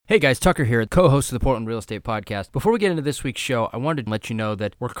Hey guys, Tucker here, co-host of the Portland Real Estate Podcast. Before we get into this week's show, I wanted to let you know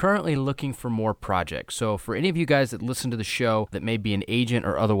that we're currently looking for more projects. So for any of you guys that listen to the show that may be an agent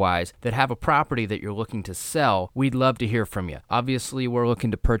or otherwise that have a property that you're looking to sell, we'd love to hear from you. Obviously, we're looking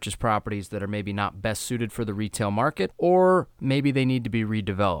to purchase properties that are maybe not best suited for the retail market, or maybe they need to be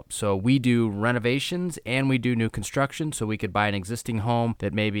redeveloped. So we do renovations and we do new construction, so we could buy an existing home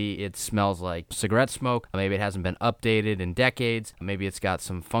that maybe it smells like cigarette smoke, maybe it hasn't been updated in decades, maybe it's got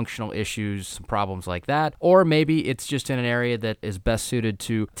some functional issues, some problems like that, or maybe it's just in an area that is best suited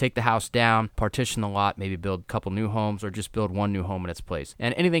to take the house down, partition the lot, maybe build a couple new homes, or just build one new home in its place,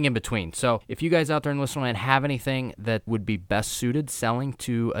 and anything in between. So if you guys out there in listener land have anything that would be best suited selling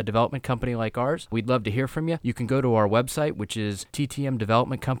to a development company like ours, we'd love to hear from you. You can go to our website, which is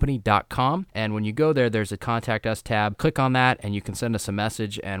ttmdevelopmentcompany.com, and when you go there, there's a Contact Us tab. Click on that, and you can send us a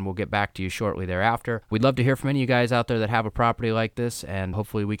message, and we'll get back to you shortly thereafter. We'd love to hear from any of you guys out there that have a property like this, and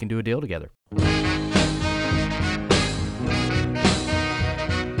hopefully we can do a deal together.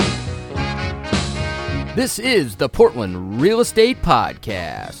 This is the Portland Real Estate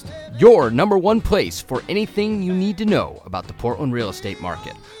Podcast, your number one place for anything you need to know about the Portland real estate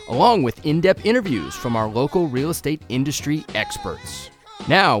market, along with in-depth interviews from our local real estate industry experts.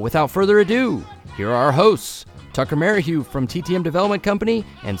 Now, without further ado, here are our hosts, Tucker Merrihew from TTM Development Company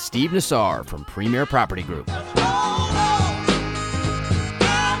and Steve Nassar from Premier Property Group.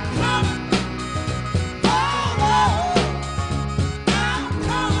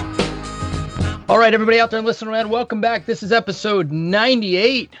 All right, everybody out there and listening around, welcome back. This is episode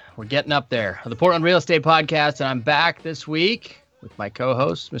 98. We're getting up there of the Portland Real Estate Podcast, and I'm back this week with my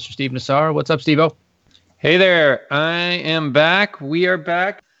co-host, Mr. Steve Nassar. What's up, Steve-O? Hey there. I am back. We are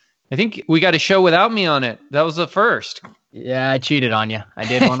back. I think we got a show without me on it. That was the first. Yeah, I cheated on you. I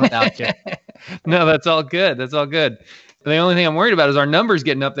did one without you. No, that's all good. That's all good. The only thing I'm worried about is our numbers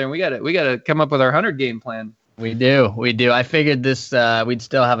getting up there, and we got to come up with our 100 game plan. We do. I figured this we'd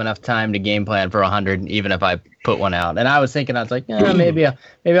still have enough time to game plan for 100, even if I put one out. And I was thinking, I was like, maybe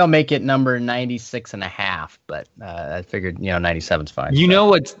I'll make it number 96 and a half. But I figured, 97's fine. You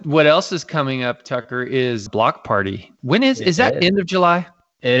know what else is coming up, Tucker, is Block Party. When is that end of July?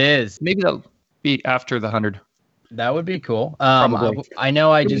 It is. Maybe that'll be after the 100. That would be cool. Probably. I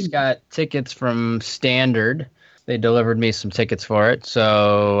know I just got tickets from Standard. They delivered me some tickets for it,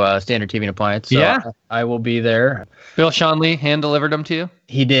 so Standard TV and Appliance. So yeah, I will be there. Bill Shanley hand-delivered them to you?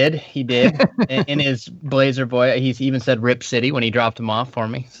 He did. in his Blazer boy. He's even said Rip City when he dropped them off for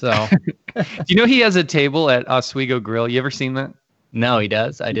me. So, do you know he has a table at Oswego Grill? You ever seen that? No, he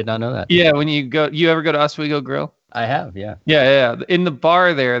does. I did not know that. Yeah, when you ever go to Oswego Grill? I have, yeah. Yeah. In the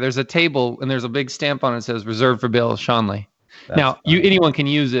bar there's a table, and there's a big stamp on it that says reserved for Bill Shanley. Now, anyone can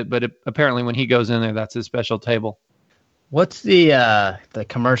use it, but apparently when he goes in there, that's his special table. What's the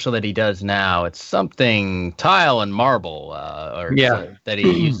commercial that he does now? It's something tile and marble, that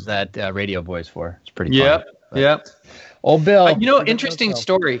he uses that radio voice for. It's pretty fun. Yep. Old Bill. Interesting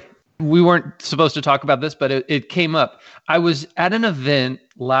story. We weren't supposed to talk about this, but it came up. I was at an event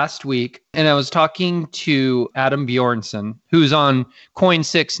last week, and I was talking to Adam Bjornson, who's on Coin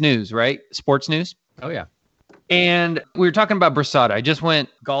 6 News, right? Sports news. Oh, yeah. And we were talking about Brasada. I just went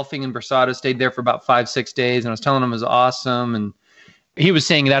golfing in Brasada, stayed there for about 5-6 days, and I was telling him it was awesome. And he was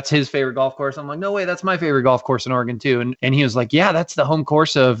saying that's his favorite golf course. I'm like, no way, that's my favorite golf course in Oregon too. And he was like, yeah, that's the home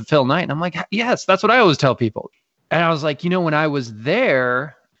course of Phil Knight. And I'm like, yes, that's what I always tell people. And I was like, when I was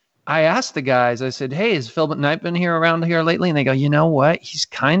there, I asked the guys, I said, hey, has Phil Knight been around here lately? And they go, you know what? He's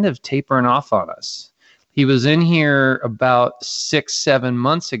kind of tapering off on us. He was in here about 6-7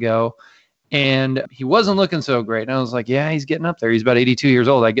 months ago, and he wasn't looking so great. And I was like, yeah, he's getting up there. He's about 82 years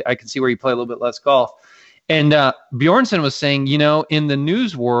old. I can see where he play a little bit less golf. And Bjornson was saying, in the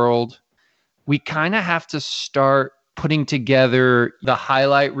news world, we kind of have to start putting together the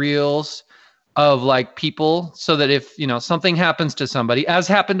highlight reels of like people so that if, something happens to somebody, as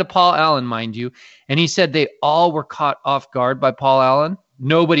happened to Paul Allen, mind you. And he said they all were caught off guard by Paul Allen.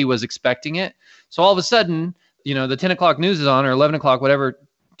 Nobody was expecting it. So all of a sudden, the 10 o'clock news is on, or 11 o'clock, whatever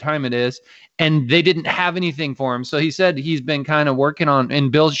time it is, and they didn't have anything for him. So he said he's been kind of working on,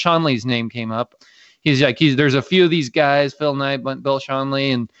 and Bill Shanley's name came up. He's like, there's a few of these guys, Phil Knight, Bill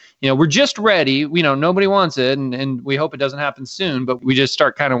Shanley, and we're just ready. Nobody wants it, and we hope it doesn't happen soon. But we just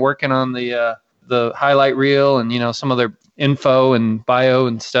start kind of working on the highlight reel and some of their info and bio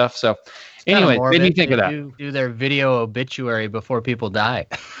and stuff. So anyway, made me think of that. Do their video obituary before people die.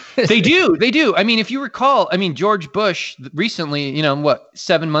 They do. I mean, if you recall, George Bush recently,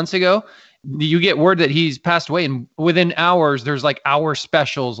 7 months ago, you get word that he's passed away, and within hours, there's like hour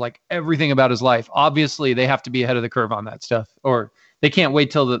specials, like everything about his life. Obviously, they have to be ahead of the curve on that stuff, or they can't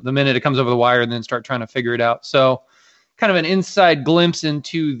wait till the minute it comes over the wire and then start trying to figure it out. So kind of an inside glimpse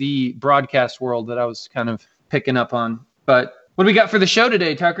into the broadcast world that I was kind of picking up on. But what do we got for the show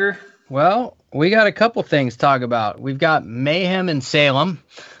today, Tucker? Well, we got a couple things to talk about. We've got mayhem in Salem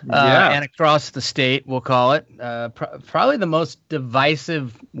and across the state, we'll call it. Probably the most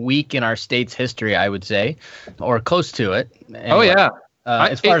divisive week in our state's history, I would say, or close to it. Anyway,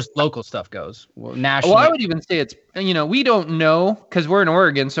 as far as local stuff goes. Well, nationally. Well, I would even say it's, we don't know because we're in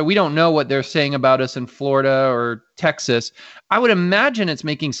Oregon, so we don't know what they're saying about us in Florida or Texas. I would imagine it's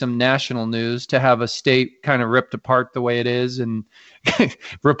making some national news to have a state kind of ripped apart the way it is, and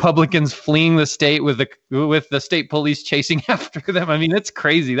Republicans fleeing the state with the state police chasing after them. I mean, it's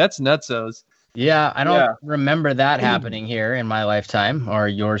crazy. That's nutsos. Yeah, I don't remember that happening here in my lifetime, or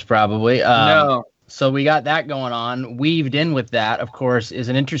yours probably. No. So we got that going on. Weaved in with that, of course, is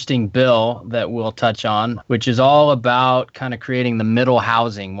an interesting bill that we'll touch on, which is all about kind of creating the middle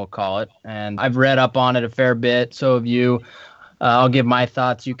housing, we'll call it. And I've read up on it a fair bit. So have you. I'll give my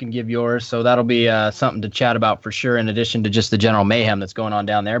thoughts. You can give yours. So that'll be something to chat about for sure, in addition to just the general mayhem that's going on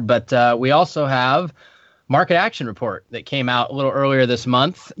down there. But we also have market action report that came out a little earlier this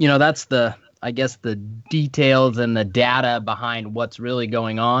month. That's the details and the data behind what's really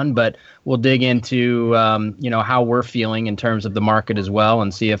going on, but we'll dig into, how we're feeling in terms of the market as well,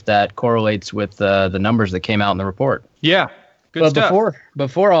 and see if that correlates with the numbers that came out in the report. Yeah. Good stuff.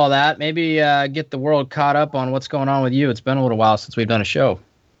 Before all that, maybe get the world caught up on what's going on with you. It's been a little while since we've done a show.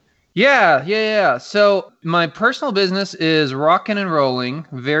 Yeah. So my personal business is rocking and rolling,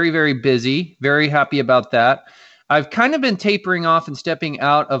 very, very busy, very happy about that. I've kind of been tapering off and stepping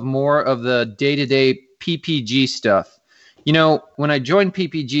out of more of the day-to-day PPG stuff. When I joined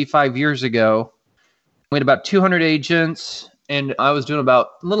PPG 5 years ago, we had about 200 agents, and I was doing about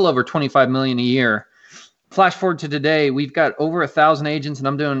a little over 25 million a year. Flash forward to today, we've got over 1,000 agents, and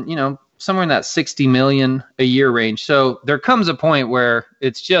I'm doing, somewhere in that 60 million a year range. So there comes a point where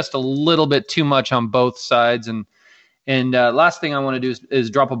it's just a little bit too much on both sides, and last thing I want to do is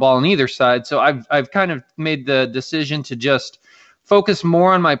drop a ball on either side. So I've kind of made the decision to just focus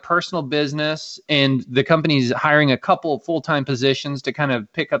more on my personal business, and the company's hiring a couple of full-time positions to kind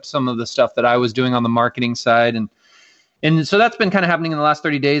of pick up some of the stuff that I was doing on the marketing side. And so that's been kind of happening in the last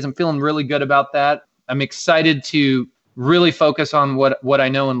 30 days. I'm feeling really good about that. I'm excited to really focus on what I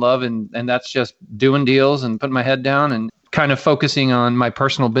know and love, and that's just doing deals and putting my head down and kind of focusing on my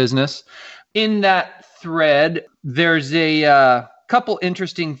personal business. In that thread, there's a couple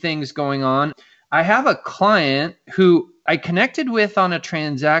interesting things going on. I have a client who I connected with on a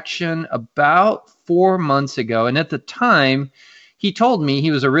transaction about 4 months ago. And at the time, he told me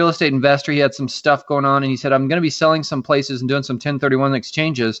he was a real estate investor. He had some stuff going on, and he said, I'm going to be selling some places and doing some 1031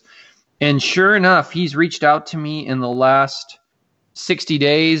 exchanges. And sure enough, he's reached out to me in the last 60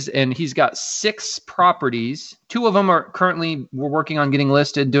 days, and he's got 6 properties. 2 of them we're working on getting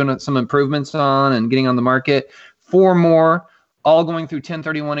listed, doing some improvements on and getting on the market. 4 more, all going through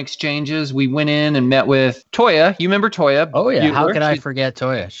 1031 exchanges. We went in and met with Toya. You remember Toya? Oh, yeah. How could I forget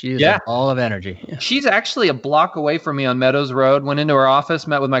Toya? She is a ball of energy. Yeah. She's actually a block away from me on Meadows Road. Went into her office,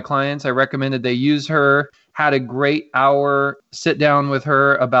 met with my clients. I recommended they use her. Had a great hour sit down with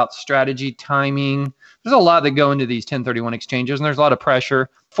her about strategy, timing. There's a lot that go into these 1031 exchanges, and there's a lot of pressure.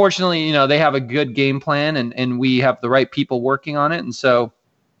 Fortunately, they have a good game plan, and we have the right people working on it. And so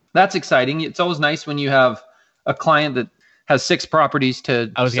that's exciting. It's always nice when you have a client that has 6 properties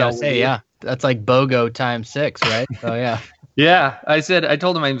to I was going to say, yeah, that's like BOGO times 6, right? So, yeah. Yeah. I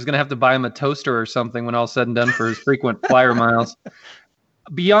told him I was going to have to buy him a toaster or something when all said and done for his frequent flyer miles.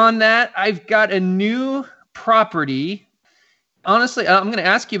 Beyond that, I've got a new property. Honestly, I'm going to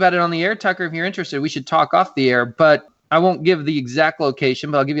ask you about it on the air, Tucker, if you're interested. We should talk off the air, but I won't give the exact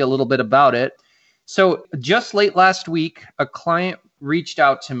location, but I'll give you a little bit about it. So just late last week, a client reached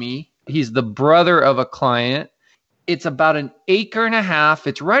out to me. He's the brother of a client. It's about 1.5 acres.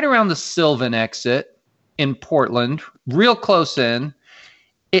 It's right around the Sylvan exit in Portland, real close in.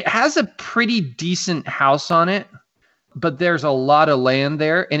 It has a pretty decent house on it, but there's a lot of land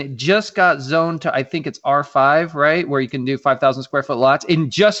there, and it just got zoned to, I think it's R5, right? Where you can do 5,000 square foot lots in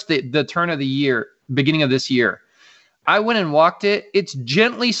just the turn of the year, beginning of this year. I went and walked it. It's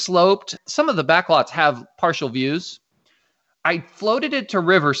gently sloped. Some of the back lots have partial views. I floated it to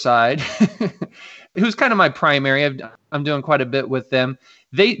Riverside, who's kind of my primary. I'm doing quite a bit with them.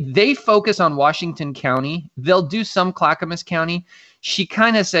 They focus on Washington County. They'll do some Clackamas County. She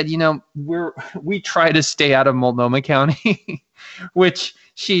kind of said, we try to stay out of Multnomah County, which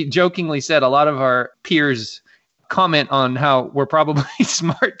she jokingly said a lot of our peers comment on how we're probably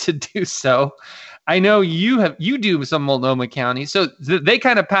smart to do so. I know you do some Multnomah County, so they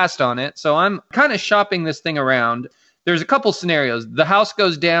kind of passed on it. So I'm kind of shopping this thing around. There's a couple scenarios. The house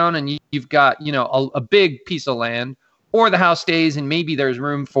goes down and you've got, a big piece of land, or the house stays and maybe there's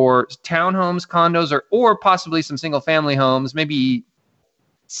room for townhomes, condos, or possibly some single family homes, maybe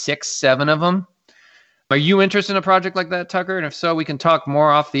 6, 7 of them. Are you interested in a project like that, Tucker? And if so, we can talk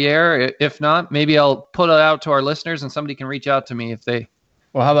more off the air. If not, maybe I'll put it out to our listeners and somebody can reach out to me if they...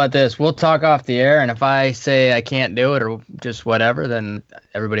 Well, how about this? We'll talk off the air, and if I say I can't do it or just whatever, then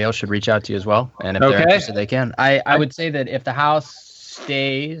everybody else should reach out to you as well. And if they're interested, they can. I would say that if the house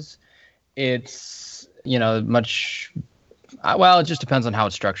stays, it's, much... Well, it just depends on how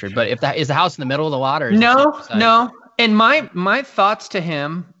it's structured. But is the house in the middle of the lot? Or No. And my thoughts to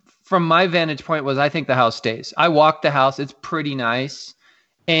him, from my vantage point, was I think the house stays. I walked the house. It's pretty nice.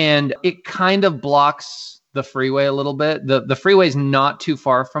 And it kind of blocks the freeway a little bit. The freeway's not too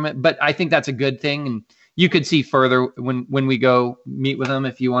far from it, but I think that's a good thing. And you could see further when we go meet with them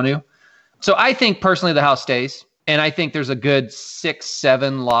if you want to. So I think personally the house stays. And I think there's a good 6,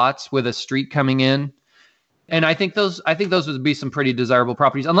 7 lots with a street coming in. And I think those would be some pretty desirable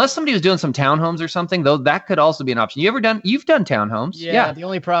properties, unless somebody was doing some townhomes or something, though. That could also be an option. You've done townhomes. Yeah. The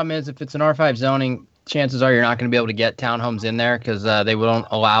only problem is if it's an R5 zoning, chances are you're not going to be able to get townhomes in there because they won't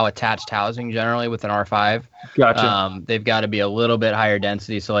allow attached housing generally with an R5. Gotcha. They've got to be a little bit higher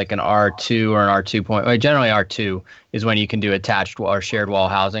density. So like an R2 or an R2 point, well, generally R2 is when you can do attached or shared wall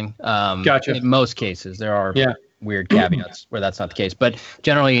housing. Gotcha. In most cases, there are weird caveats where that's not the case, but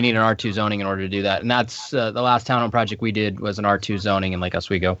generally you need an R2 zoning in order to do that. And that's the last townhome project we did was an R2 zoning in Lake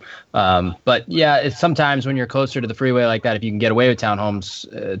Oswego. But yeah, it's sometimes when you're closer to the freeway like that, if you can get away with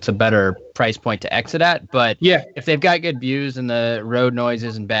townhomes, it's a better price point to exit at. But if they've got good views and the road noise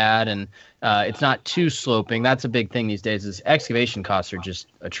isn't bad and it's not too sloping, that's a big thing these days. Is excavation costs are just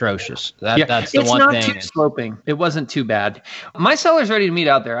atrocious. That's the one thing. It's not too sloping. It wasn't too bad. My seller's ready to meet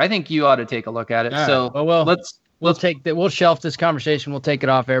out there. I think you ought to take a look at it. All so right. Well, we'll shelf this conversation. We'll take it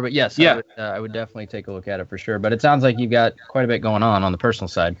off air. But yes, I would definitely take a look at it for sure. But it sounds like you've got quite a bit going on the personal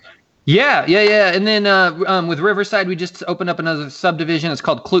side. Yeah. And then with Riverside, we just opened up another subdivision. It's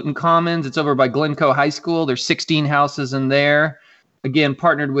called Cluton Commons. It's over by Glencoe High School. There's 16 houses in there. Again,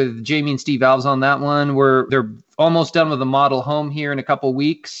 partnered with Jamie and Steve Alves on that one. They're almost done with a model home here in a couple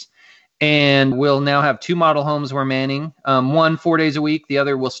weeks. And we'll now have 2 model homes we're manning. One 4 days a week. The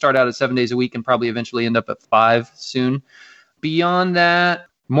other will start out at 7 days a week and probably eventually end up at 5 soon. Beyond that,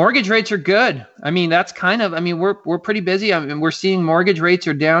 mortgage rates are good. I mean, we're pretty busy. I mean, we're seeing mortgage rates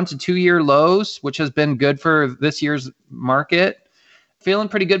are down to 2-year lows, which has been good for this year's market. Feeling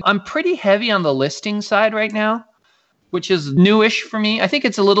pretty good. I'm pretty heavy on the listing side right now, which is newish for me. I think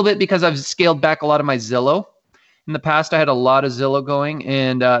it's a little bit because I've scaled back a lot of my Zillow. In the past, I had a lot of Zillow going,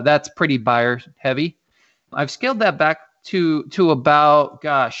 and that's pretty buyer heavy. I've scaled that back to about,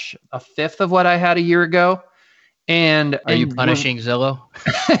 a fifth of what I had a year ago. And are you punishing Zillow?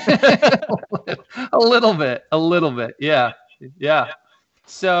 A little bit. Yeah.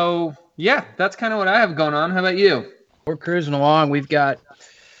 So that's kind of what I have going on. How about you? We're cruising along. We've got,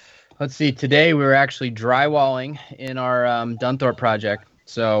 let's see, today we were actually drywalling in our Dunthorpe project.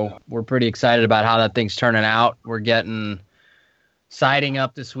 So we're pretty excited about how that thing's turning out. We're getting siding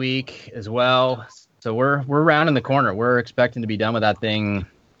up this week as well. So we're rounding the corner. We're expecting to be done with that thing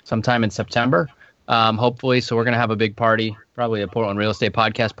sometime in September, hopefully. So we're going to have a big party, probably a Portland Real Estate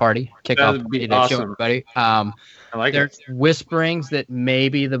Podcast party. That'd be awesome. Show everybody. I like there's whisperings that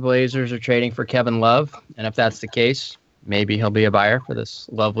maybe the Blazers are trading for Kevin Love. And if that's the case, maybe he'll be a buyer for this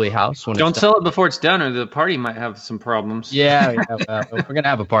lovely house. Don't sell it before it's done, or the party might have some problems. Yeah, we're going to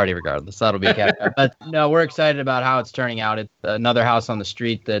have a party regardless. That'll be a caveat. But no, we're excited about how it's turning out. It's another house on the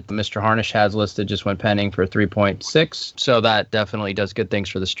street that Mr. Harnish has listed just went pending for 3.6. So that definitely does good things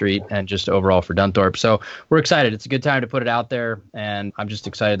for the street and just overall for Dunthorpe. So we're excited. It's a good time to put it out there. And I'm just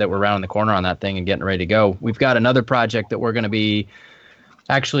excited that we're rounding the corner on that thing and getting ready to go. We've got another project that we're going to be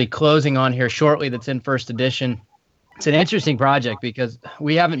actually closing on here shortly that's in first edition. It's an interesting project because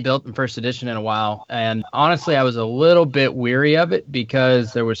we haven't built in first edition in a while. And honestly, I was a little bit weary of it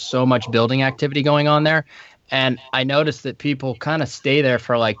because there was so much building activity going on there. And I noticed that people kind of stay there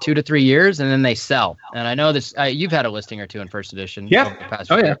for like 2 to 3 years and then they sell. And I know this, you've had a listing or two in first edition. Yeah.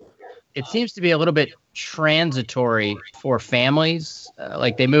 It seems to be a little bit transitory for families.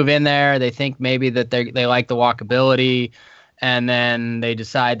 Like they move in there, they think maybe that they like the walkability. and then they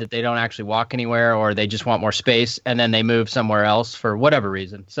decide that they don't actually walk anywhere, or they just want more space, and then they move somewhere else for whatever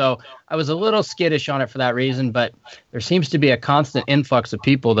reason. So I was a little skittish on it for that reason, but there seems to be a constant influx of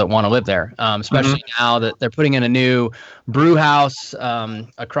people that want to live there, especially now that they're putting in a new brew house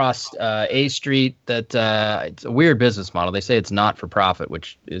across A Street. That it's a weird business model. They say it's not for profit,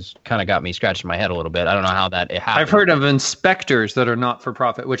 which is kind of got me scratching my head a little bit. I don't know how that it happened. I've heard of inspectors that are not for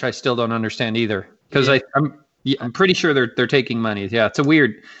profit, which I still don't understand either, because I'm pretty sure they're taking money. Yeah, it's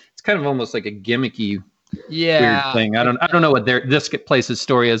it's kind of almost like a gimmicky weird thing. I don't know what this place's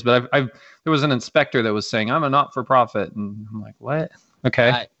story is, but there was an inspector that was saying, I'm a not for profit, and I'm like, what?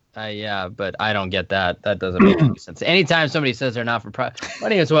 Okay. Yeah, but I don't get that. That doesn't make any sense. Anytime somebody says they're not for profit,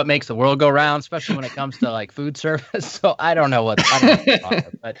 money is what makes the world go round, especially when it comes to like food service. So I don't know what's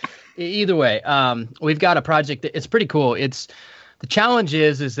profit, but either way, we've got a project that it's pretty cool. The challenge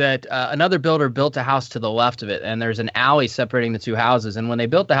is that another builder built a house to the left of it, and there's an alley separating the two houses. And when they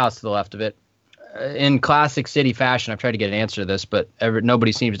built the house to the left of it, in classic city fashion, I've tried to get an answer to this, but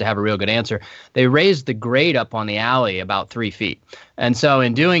nobody seems to have a real good answer. They raised the grade up on the alley about 3 feet. And so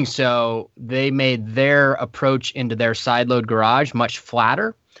in doing so, they made their approach into their side load garage much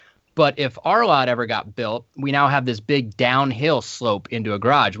flatter. But if our lot ever got built, we now have this big downhill slope into a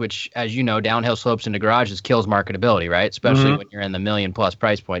garage, which, as you know, downhill slopes into garages kills marketability, right? Especially when you're in the $1 million+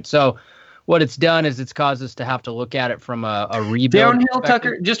 price point. So what it's done is it's caused us to have to look at it from a rebuild downhill,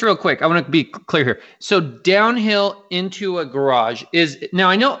 Tucker, just real quick. I want to be clear here. So downhill into a garage now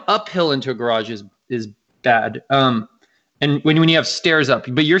I know uphill into a garage is bad. And when you have stairs up,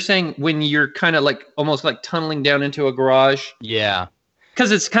 but you're saying when you're kind of like almost like tunneling down into a garage. Yeah.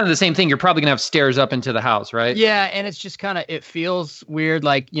 Because it's kind of the same thing. You're probably going to have stairs up into the house, right? Yeah, and it's just kind of, it feels weird.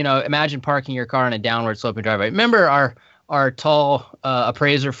 Like, imagine parking your car in a downward sloping driveway. Remember our tall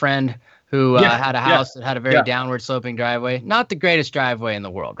appraiser friend who had a house that had a very downward sloping driveway? Not the greatest driveway in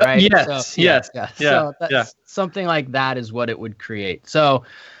the world, right? Yes. So something like that is what it would create. So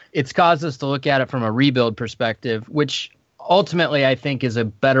it's caused us to look at it from a rebuild perspective, which ultimately I think is a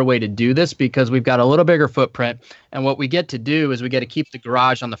better way to do this because we've got a little bigger footprint, and what we get to do is we get to keep the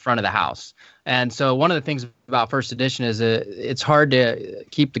garage on the front of the house. And so one of the things about First Edition is it's hard to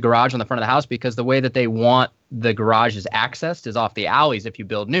keep the garage on the front of the house because the way that they want the garages accessed is off the alleys if you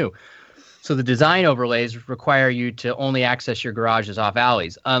build new. So the design overlays require you to only access your garages off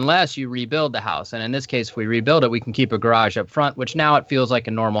alleys unless you rebuild the house. And in this case, if we rebuild it, we can keep a garage up front, which now it feels like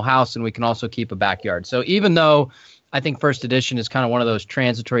a normal house, and we can also keep a backyard. So even though I think First Edition is kind of one of those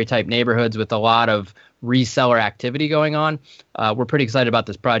transitory type neighborhoods with a lot of reseller activity going on, we're pretty excited about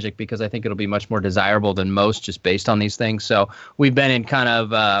this project because I think it'll be much more desirable than most just based on these things. So we've been in kind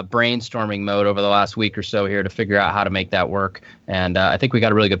of brainstorming mode over the last week or so here to figure out how to make that work. And I think we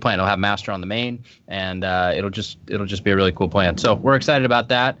got a really good plan. It'll have master on the main, and it'll just be a really cool plan. So we're excited about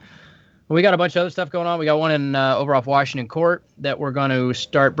that. We got a bunch of other stuff going on. We got one in over off Washington Court that we're going to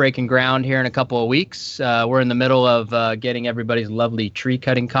start breaking ground here in a couple of weeks. We're in the middle of getting everybody's lovely tree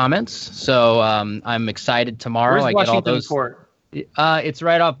cutting comments. So I'm excited tomorrow. Where's Washington Court? It's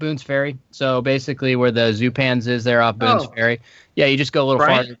right off Boone's Ferry. So basically where the Zupans is there off Boone's Ferry. Yeah, you just go a little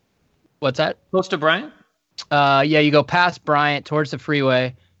farther. What's that? Close to Bryant? Yeah, you go past Bryant towards the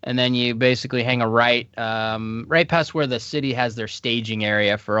freeway. And then you basically hang a right past where the city has their staging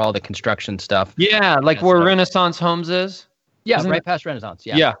area for all the construction stuff. Yeah, like where Renaissance Homes is? Yeah, right past Renaissance.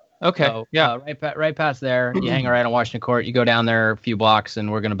 Yeah. Yeah. Okay. So, right past there. You hang a right on Washington Court. You go down there a few blocks,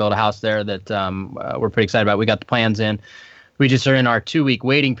 and we're going to build a house there that we're pretty excited about. We got the plans in. We just are in our 2-week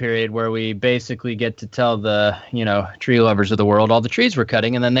waiting period where we basically get to tell the, tree lovers of the world all the trees we're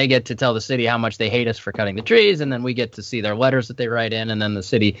cutting, and then they get to tell the city how much they hate us for cutting the trees, and then we get to see their letters that they write in, and then the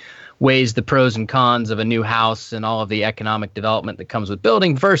city weighs the pros and cons of a new house and all of the economic development that comes with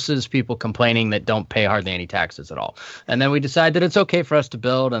building versus people complaining that don't pay hardly any taxes at all. And then we decide that it's okay for us to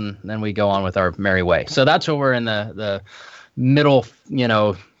build, and then we go on with our merry way. So that's where we're in the middle,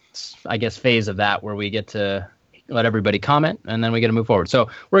 I guess, phase of that where we get to let everybody comment, and then we get to move forward. So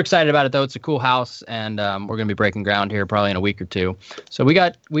we're excited about it, though. It's a cool house, and we're going to be breaking ground here probably in a week or two. So we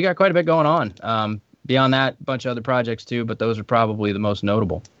got quite a bit going on. Beyond that, a bunch of other projects too, but those are probably the most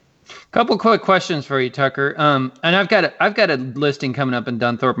notable. Couple quick questions for you, Tucker. And I've got a listing coming up in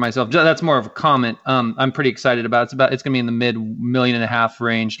Dunthorpe myself. That's more of a comment. I'm pretty excited about. It's going to be in the mid $1.5 million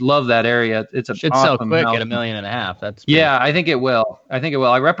range. Love that area. It's a should awesome sell quick house. At $1.5 million. That's I think it will.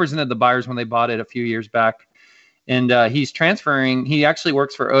 I represented the buyers when they bought it a few years back. And he's transferring. He actually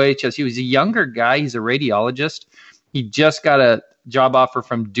works for OHS. He was a younger guy. He's a radiologist. He just got a job offer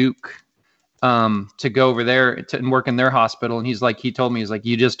from Duke to go over there and work in their hospital. And he told me, he's like,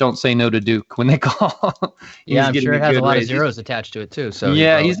 you just don't say no to Duke when they call. Yeah, I'm sure it has a lot of zeros attached to it too. So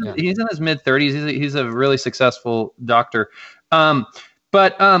yeah, he's in his mid-30s. He's a really successful doctor.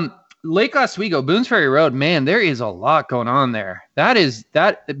 But Lake Oswego, Boones Ferry Road, man, there is a lot going on there.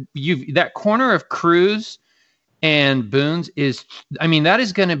 That corner of Cruz and Boones that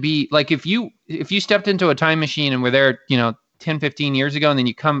is going to be like, if you stepped into a time machine and were there, 10, 15 years ago, and then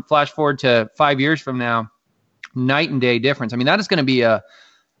you flash forward to 5 years from now, night and day difference. I mean, that is going to be an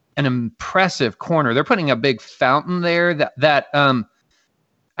impressive corner. They're putting a big fountain there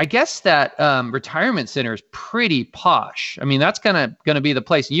I guess that retirement center is pretty posh. I mean, that's gonna be the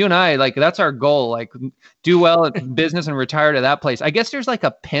place. You and I, like, that's our goal. Like, do well at business and retire to that place. I guess there's like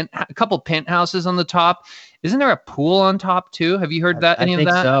a couple penthouses on the top. Isn't there a pool on top too? Have you heard that? I think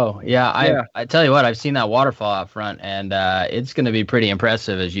so. Yeah, I tell you what, I've seen that waterfall out front, and it's going to be pretty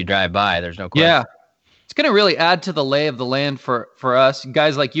impressive as you drive by. There's no question. Yeah. It's going to really add to the lay of the land for us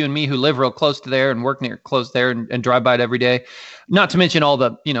guys like you and me who live real close to there and work near close there and drive by it every day. Not to mention all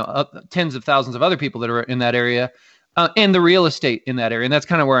the tens of thousands of other people that are in that area and the real estate in that area. And that's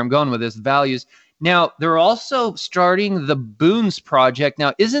kind of where I'm going with this, values. Now, they're also starting the Boones project.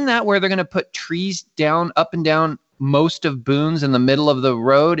 Now, isn't that where they're going to put trees down, up and down most of Boones in the middle of the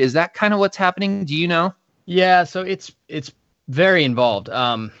road? Is that kind of what's happening? Do you know? Yeah, so it's very involved.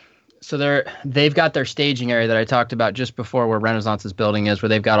 So they've got their staging area that I talked about just before, where Renaissance's building is, where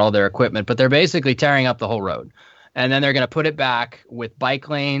they've got all their equipment, but they're basically tearing up the whole road. And then they're going to put it back with bike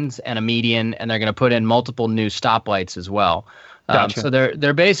lanes and a median, and they're going to put in multiple new stoplights as well. Gotcha. So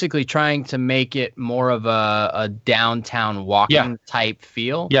they're basically trying to make it more of a downtown walking type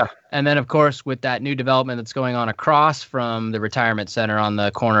feel. Yeah. And then, of course, with that new development that's going on across from the retirement center on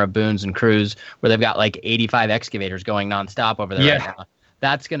the corner of Boones and Cruz, where they've got like 85 excavators going nonstop over there right now.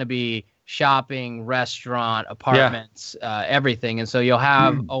 That's going to be shopping, restaurant, apartments, everything. And so you'll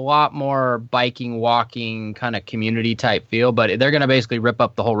have a lot more biking, walking, kind of community type feel, but they're going to basically rip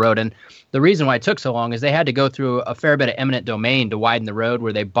up the whole road. And the reason why it took so long is they had to go through a fair bit of eminent domain to widen the road,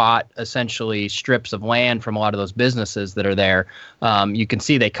 where they bought essentially strips of land from a lot of those businesses that are there. You can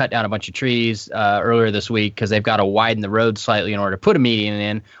see they cut down a bunch of trees earlier this week because they've got to widen the road slightly in order to put a median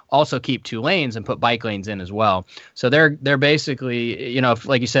in, also keep 2 lanes and put bike lanes in as well. So they're basically,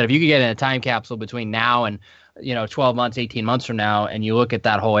 like you said, if you could get in a time capsule between now and 12 months, 18 months from now, and you look at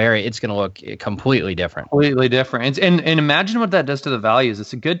that whole area, it's going to look completely different. Completely different. And imagine what that does to the values.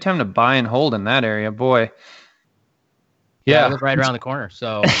 It's a good time to buy and hold in that area, boy. Yeah, I live right around the corner.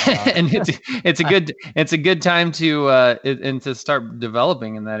 So, and it's a good time to start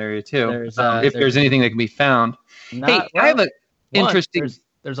developing in that area too. If there's anything that can be found. I have an interesting.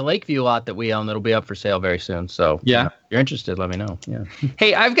 There's a Lakeview lot that we own that'll be up for sale very soon. So if you're interested, let me know. Yeah.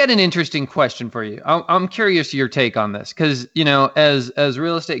 Hey, I've got an interesting question for you. I'm curious your take on this because, as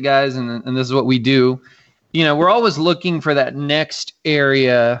real estate guys, and this is what we do, we're always looking for that next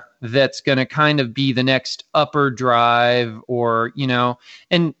area that's going to kind of be the next upper drive or,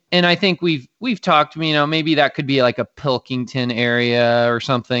 and I think we've talked, maybe that could be like a Pilkington area or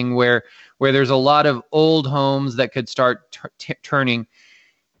something where there's a lot of old homes that could start turning.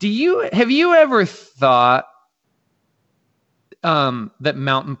 Have you ever thought that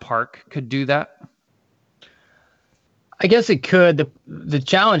Mountain Park could do that? I guess it could. The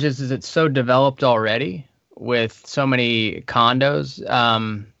challenge is it's so developed already with so many condos.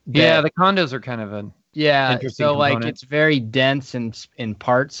 The condos are kind of an interesting component. It's very dense in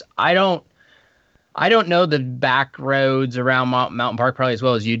parts. I don't know the back roads around Mountain Park probably as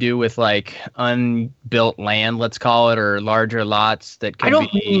well as you do with like unbuilt land, let's call it, or larger lots that could be. I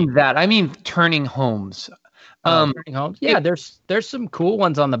don't mean that. I mean turning homes. Turning homes. Yeah, there's some cool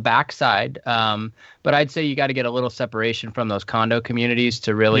ones on the backside. But I'd say you got to get a little separation from those condo communities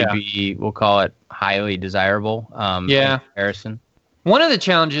to really be, we'll call it, highly desirable. In comparison. One of the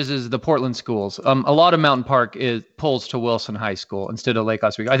challenges is the Portland schools. A lot of Mountain Park pulls to Wilson High School instead of Lake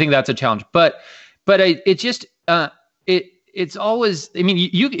Oswego. I think that's a challenge. But it's always,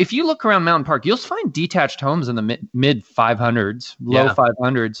 if you look around Mountain Park, you'll find detached homes in the mid 500s, low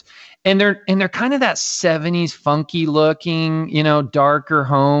 500s. And they're kind of that 70s funky looking, darker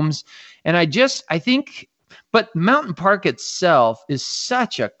homes. And I think, but Mountain Park itself is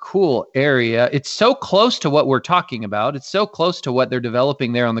such a cool area. It's so close to what we're talking about. It's so close to what they're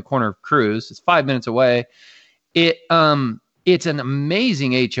developing there on the corner of Cruz. It's 5 minutes away. It's an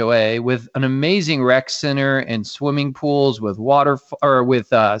amazing HOA with an amazing rec center and swimming pools with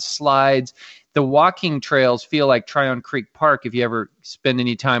slides. The walking trails feel like Tryon Creek Park if you ever spend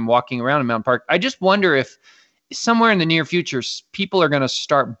any time walking around in Mountain Park. I just wonder somewhere in the near future, people are going to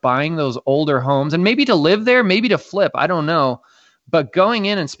start buying those older homes, and maybe to live there, maybe to flip. I don't know. But going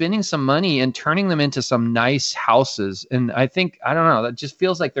in and spending some money and turning them into some nice houses. And I don't know, that just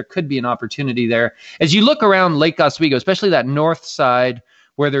feels like there could be an opportunity there. As you look around Lake Oswego, especially that north side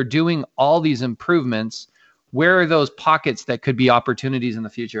where they're doing all these improvements, where are those pockets that could be opportunities in the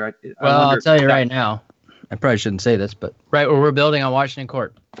future? I'll tell you right now, I probably shouldn't say this, but right where we're building on Washington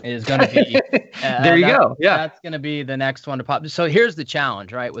Court is going to be there you go. Yeah. That's going to be the next one to pop. So here's the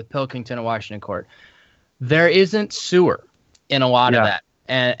challenge, right, with Pilkington and Washington Court. There isn't sewer in a lot of that.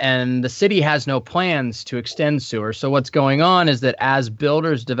 And the city has no plans to extend sewer. So what's going on is that as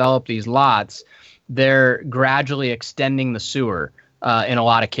builders develop these lots, they're gradually extending the sewer in a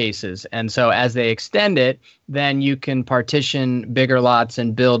lot of cases. And so as they extend it, then you can partition bigger lots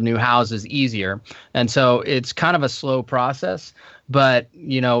and build new houses easier. And so it's kind of a slow process. But,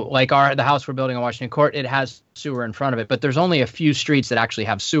 like the house we're building on Washington Court, it has sewer in front of it. But there's only a few streets that actually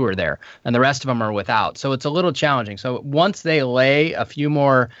have sewer there, and the rest of them are without. So it's a little challenging. So once they lay a few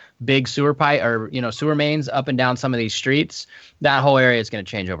more big sewer sewer mains up and down some of these streets, that whole area is going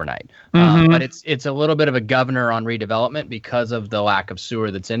to change overnight. But it's a little bit of a governor on redevelopment because of the lack of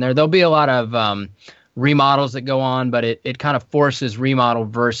sewer that's in there. There'll be a lot of remodels that go on, but it kind of forces remodel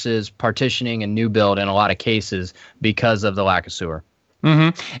versus partitioning and new build in a lot of cases because of the lack of sewer.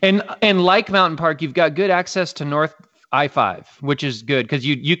 And like Mountain Park, you've got good access to North I-5, which is good because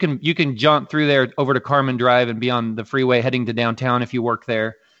you can jaunt through there over to Carmen Drive and be on the freeway heading to downtown if you work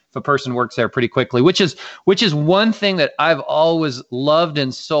there. If a person works there pretty quickly, which is one thing that I've always loved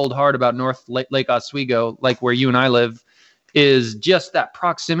and sold hard about North Lake Oswego, like where you and I live, is just that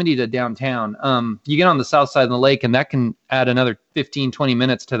proximity to downtown. You get on the south side of the lake, and that can add another 15, 20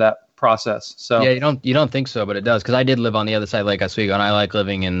 minute to that process. So yeah, you don't think so, but it does, because I did live on the other side of Lake Oswego, and I like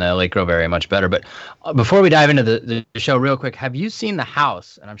living in the Lake Grove area much better. But before we dive into the show real quick, have you seen the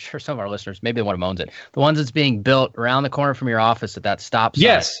house? And I'm sure some of our listeners, maybe one of them owns it, the ones that's being built around the corner from your office at that stop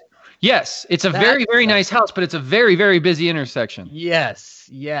sign. Yes, it's a very, very nice house, but it's a very, very busy intersection. Yes,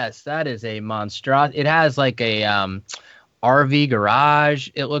 that is a monstrosity. It has like a RV garage,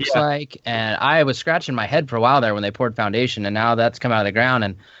 it looks like. And I was scratching my head for a while there when they poured foundation, and now that's come out of the ground.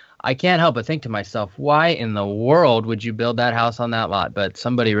 And I can't help but think to myself, why in the world would you build that house on that lot? But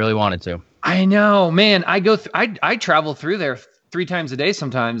somebody really wanted to. I know, man. I travel through there 3 times a day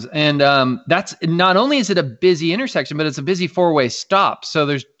sometimes. And that's not only is it a busy intersection, but it's a busy 4-way stop. So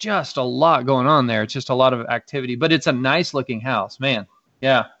there's just a lot going on there. It's just a lot of activity, but it's a nice looking house, man.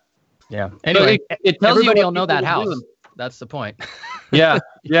 Yeah. Anyway, so it tells everybody you will know that house. That's the point. Yeah.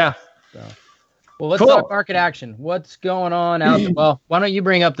 So, well, let's talk market action. What's going on out there? Well, why don't you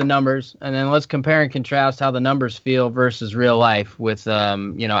bring up the numbers, and then let's compare and contrast how the numbers feel versus real life with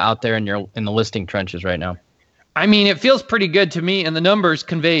out there in the listing trenches right now. I mean, it feels pretty good to me, and the numbers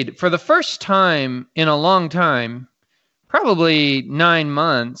conveyed for the first time in a long time, probably 9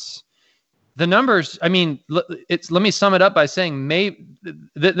 months. The numbers, I mean, let me sum it up by saying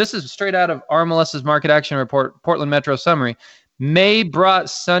this is straight out of RMLS's Market Action Report, Portland Metro Summary. May brought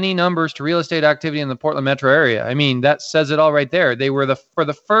sunny numbers to real estate activity in the Portland metro area. I mean, that says it all right there. They were for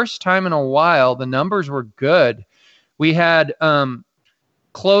the first time in a while, the numbers were good. We had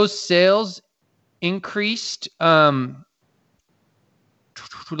closed sales increased,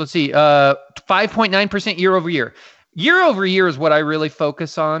 5.9% year over year. Year over year is what I really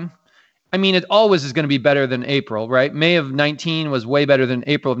focus on. I mean, it always is going to be better than April, right? May of 19 was way better than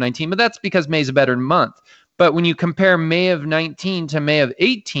April of 19, but that's because May's a better month. But when you compare May of 19 to May of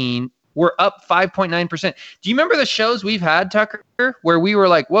 18, we're up 5.9%. Do you remember the shows we've had, Tucker, where we were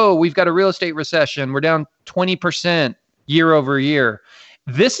like, whoa, we've got a real estate recession. We're down 20% year over year.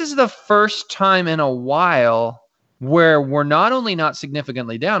 This is the first time in a while where we're not only not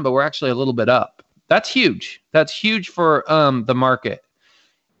significantly down, but we're actually a little bit up. That's huge. That's huge for the market.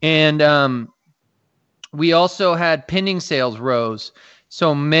 And we also had pending sales rose.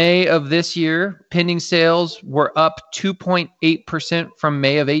 So May of this year, pending sales were up 2.8% from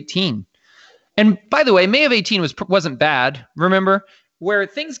May of 18. And by the way, May of 18 wasn't bad. Remember, where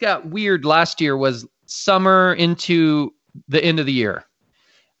things got weird last year was summer into the end of the year.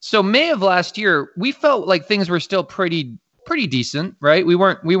 So May of last year, we felt like things were still pretty decent, right? We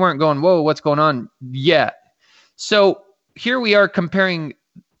weren't going, whoa, what's going on yet? So here we are comparing,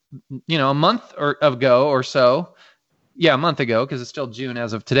 a month ago or so. Yeah, a month ago, because it's still June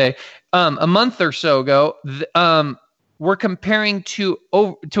as of today. A month or so ago, we're comparing to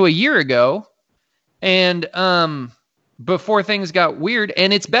a year ago, and before things got weird,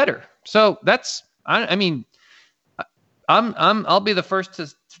 and it's better. So that's, I'll be the first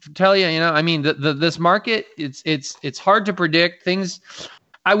tell you, I mean, this market, it's hard to predict things.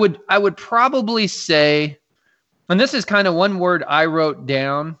 I would probably say, and this is kind of one word I wrote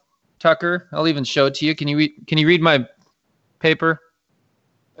down, Tucker. I'll even show it to you. Can you read my paper?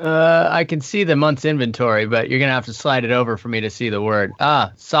 I can see the month's inventory, but you're gonna have to slide it over for me to see the word.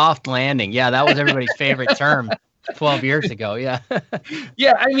 Soft landing. Yeah, that was everybody's favorite term 12 years ago. Yeah.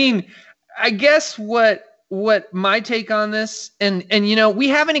 Yeah, I mean, I guess what my take on this, and we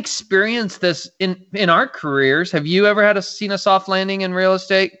haven't experienced this in our careers. Have you ever seen a soft landing in real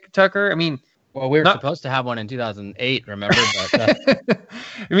estate, Tucker? I mean, well, we were supposed to have one in 2008, remember? But,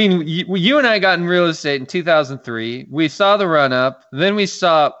 I mean, you and I got in real estate in 2003. We saw the run up. Then we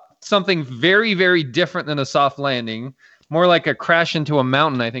saw something very, very different than a soft landing, more like a crash into a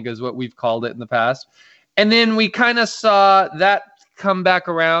mountain, I think is what we've called it in the past. And then we kind of saw that come back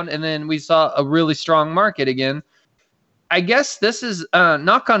around, and then we saw a really strong market again. I guess this is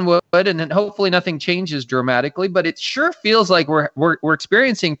knock on wood, and then hopefully nothing changes dramatically, but it sure feels like we're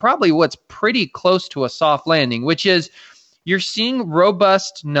experiencing probably what's pretty close to a soft landing, which is you're seeing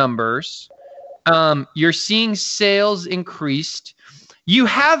robust numbers. You're seeing sales increased. You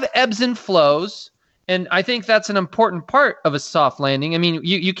have ebbs and flows, and I think that's an important part of a soft landing. I mean,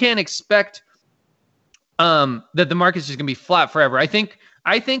 you can't expect that the market's just going to be flat forever. I think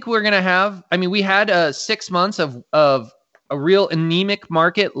we're going to have, I mean, we had 6 months of a real anemic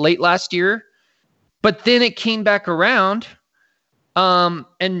market late last year, but then it came back around.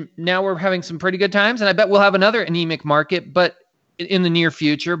 And now we're having some pretty good times, and I bet we'll have another anemic market, but in the near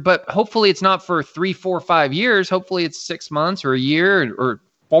future, but hopefully it's not for 3, 4, 5 years. Hopefully it's 6 months or a year or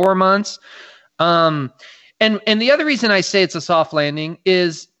 4 months. And the other reason I say it's a soft landing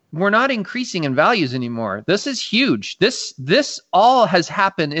is we're not increasing in values anymore. This is huge. This all has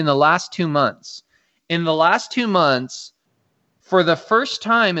happened in the last 2 months. In the last 2 months, for the first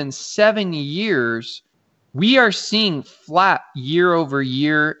time in 7 years, we are seeing flat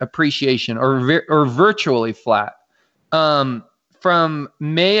year-over-year appreciation, or virtually flat. From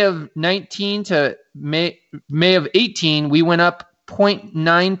May of 19 to May of 18, we went up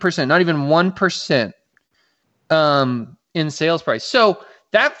 0.9%, not even 1% in sales price. So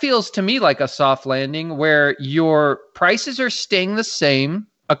that feels to me like a soft landing where your prices are staying the same,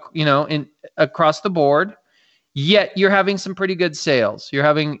 across the board. Yet you're having some pretty good sales. You're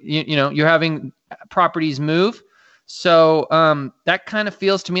having properties move. So that kind of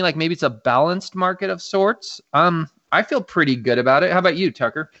feels to me like maybe it's a balanced market of sorts. I feel pretty good about it. How about you,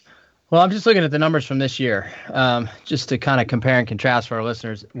 Tucker? Well, I'm just looking at the numbers from this year, just to kind of compare and contrast for our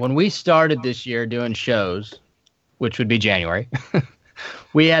listeners. When we started this year doing shows, which would be January,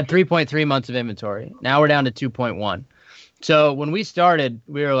 we had 3.3 months of inventory. Now we're down to 2.1. So when we started,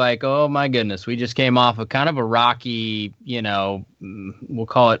 we were like, oh my goodness, we just came off of kind of a rocky, we'll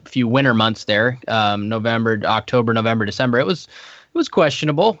call it a few winter months there, October, November, December. It was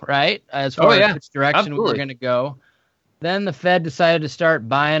questionable, right? As far as which direction Absolutely. We were going to go. Then the Fed decided to start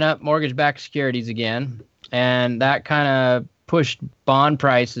buying up mortgage-backed securities again, and that kind of pushed bond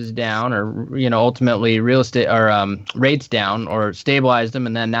prices down, or ultimately real estate or rates down, or stabilized them,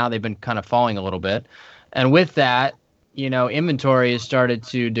 and then now they've been kind of falling a little bit. And with that, inventory has started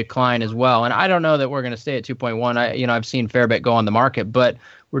to decline as well. And I don't know that we're going to stay at 2.1. I've seen a fair bit go on the market, but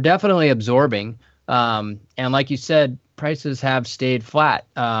we're definitely absorbing. And like you said, prices have stayed flat.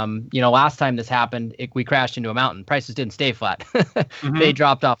 Last time this happened, we crashed into a mountain. Prices didn't stay flat. Mm-hmm. They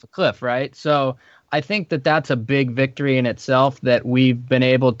dropped off a cliff, right? So I think that that's a big victory in itself, that we've been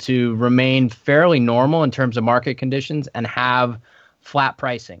able to remain fairly normal in terms of market conditions and have flat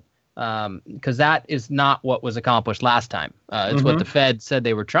pricing. Because that is not what was accomplished last time. It's what the Fed said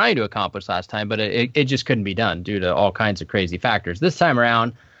they were trying to accomplish last time, but it just couldn't be done due to all kinds of crazy factors. This time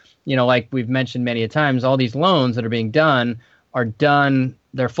around, like we've mentioned many a times, all these loans that are being done are done,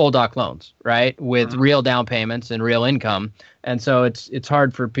 they're full doc loans, right? With real down payments and real income. And so it's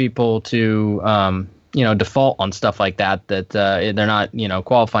hard for people to, default on stuff like that they're not,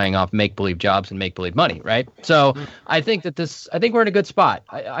 qualifying off make-believe jobs and make-believe money, right? So I think we're in a good spot.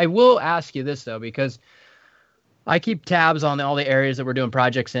 I will ask you this, though, because I keep tabs on all the areas that we're doing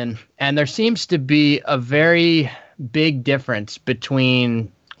projects in, and there seems to be a very big difference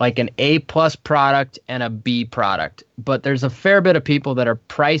between like an A+ product and a B product. But there's a fair bit of people that are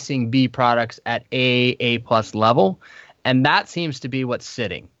pricing B products at A+ level, and that seems to be what's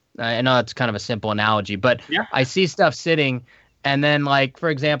sitting. I know it's kind of a simple analogy, but yeah. I see stuff sitting And then, like, for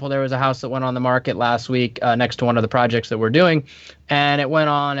example, there was a house that went on the market last week next to one of the projects that we're doing, and it went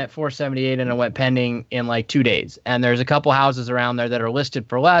on at 478 and it went pending in like 2 days. And there's a couple houses around there that are listed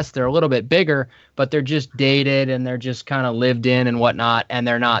for less. They're a little bit bigger, but they're just dated and they're just kind of lived in and whatnot, and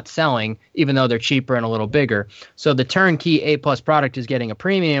they're not selling, even though they're cheaper and a little bigger. So the turnkey A plus product is getting a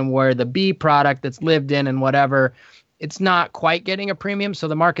premium, where the B product that's lived in and whatever, it's not quite getting a premium. So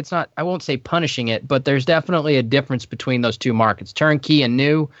the market's not, I won't say punishing it, but there's definitely a difference between those two markets. Turnkey and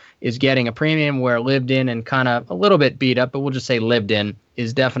new is getting a premium, where lived in and kind of a little bit beat up, but we'll just say lived in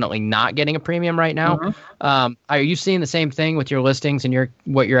is definitely not getting a premium right now. Are you seeing the same thing with your listings and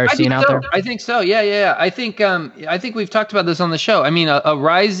what you're seeing out there? I think so. Yeah. I think we've talked about this on the show. I mean, a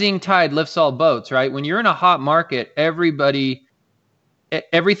rising tide lifts all boats, right? When you're in a hot market, everything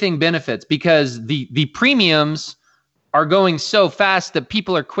benefits, because the premiums are going so fast that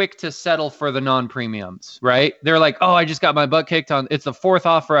people are quick to settle for the non-premiums, right? They're like, oh, I just got my butt kicked on. It's the fourth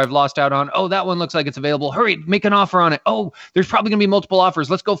offer I've lost out on. Oh, that one looks like it's available. Hurry, make an offer on it. Oh, there's probably going to be multiple offers.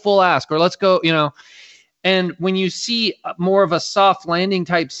 Let's go full ask, or let's go, And when you see more of a soft landing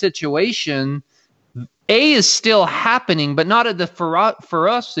type situation, A is still happening, but not at the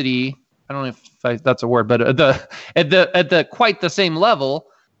ferocity. I don't know if that's a word, but at the quite the same level.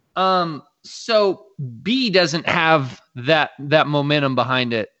 So B doesn't have that momentum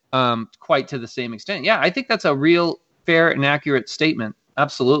behind it quite to the same extent. Yeah, I think that's a real fair and accurate statement.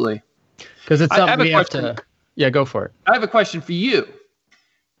 Absolutely. Because it's something we have to. Yeah, go for it. I have a question for you.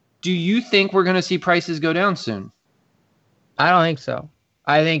 Do you think we're going to see prices go down soon? I don't think so.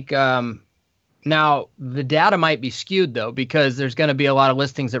 I think now the data might be skewed, though, because there's going to be a lot of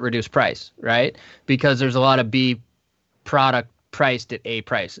listings that reduce price, right? Because there's a lot of B product priced at A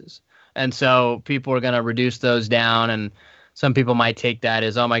prices. And so people are going to reduce those down, and some people might take that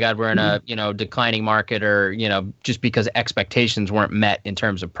as, oh my God, we're in a declining market, or just because expectations weren't met in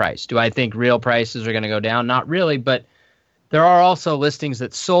terms of price. Do I think real prices are going to go down? Not really, but there are also listings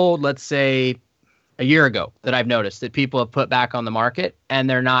that sold, let's say, a year ago that I've noticed that people have put back on the market, and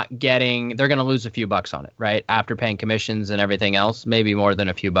they're going to lose a few bucks on it, right? After paying commissions and everything else, maybe more than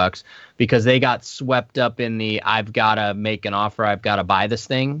a few bucks, because they got swept up in the, I've got to make an offer, I've got to buy this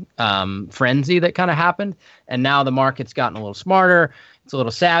thing frenzy that kind of happened. And now the market's gotten a little smarter. It's a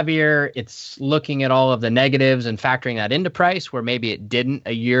little savvier. It's looking at all of the negatives and factoring that into price, where maybe it didn't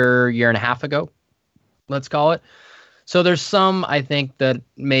a year and a half ago, let's call it. So there's some, I think, that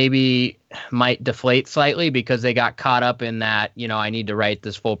maybe might deflate slightly because they got caught up in that, I need to write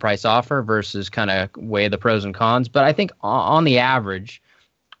this full price offer versus kind of weigh the pros and cons. But I think on the average,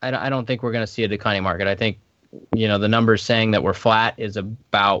 I don't think we're going to see a declining market. I think, the numbers saying that we're flat is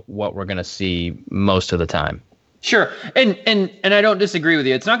about what we're going to see most of the time. Sure. And I don't disagree with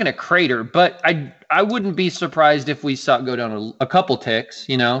you. It's not going to crater, but I wouldn't be surprised if we saw it go down a couple ticks,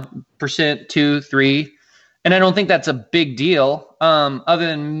 1%, 2%, 3%. And I don't think that's a big deal, other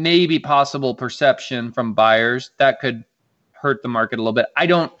than maybe possible perception from buyers that could hurt the market a little bit.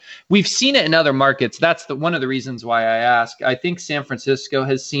 We've seen it in other markets. That's one of the reasons why I ask. I think San Francisco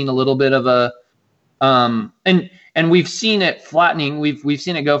has seen a little bit of a, and we've seen it flattening. We've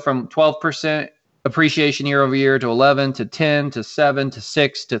seen it go from 12% appreciation year over year to 11 to 10 to 7 to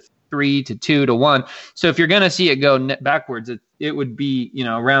 6 to 3 to 2 to 1. So if you're going to see it go backwards, it would be,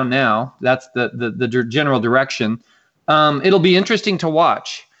 around now. That's the general direction. It'll be interesting to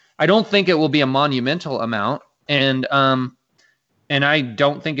watch. I don't think it will be a monumental amount, and I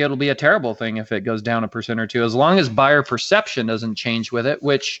don't think it'll be a terrible thing if it goes down 1% or 2%, as long as buyer perception doesn't change with it,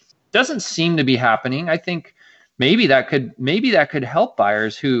 which doesn't seem to be happening. I think maybe that could help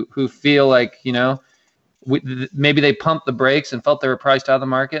buyers who feel like, maybe they pumped the brakes and felt they were priced out of the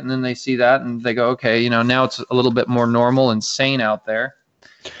market, and then they see that and they go, okay, now it's a little bit more normal and sane out there.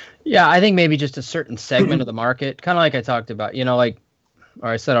 Yeah, I think maybe just a certain segment of the market, kind of like I talked about, or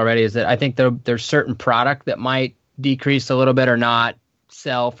I said already, is that I think there's certain product that might decrease a little bit or not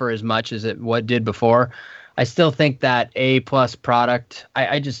sell for as much as what did before. I still think that A plus product,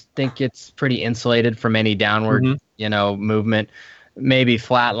 I just think it's pretty insulated from any downward, movement, maybe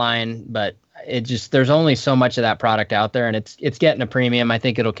flatline, but there's only so much of that product out there, and it's getting a premium. I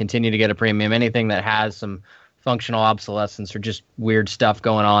think it'll continue to get a premium. Anything that has some functional obsolescence or just weird stuff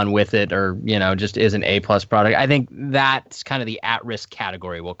going on with it, or just is an A plus product, I think that's kind of the at-risk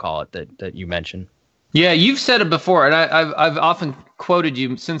category, we'll call it, that you mentioned. Yeah, you've said it before, and I've often quoted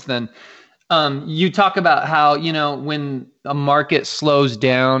you since then. You talk about how when a market slows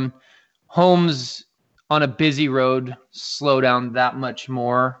down, homes on a busy road slow down that much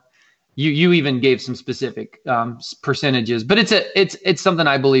more. You even gave some specific percentages, but it's something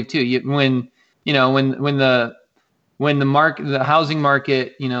I believe too. When when the housing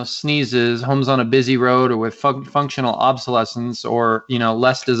market, sneezes, homes on a busy road or with functional obsolescence or,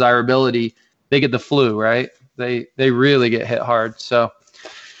 less desirability, they get the flu, right? They really get hit hard. So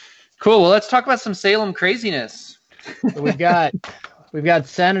cool. Well, let's talk about some Salem craziness. So we've got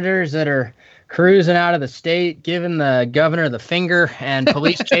senators that are cruising out of the state, giving the governor the finger, and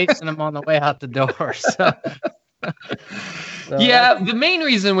police chasing them on the way out the door. So yeah, the main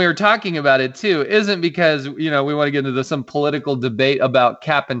reason we were talking about it too isn't because we want to get into some political debate about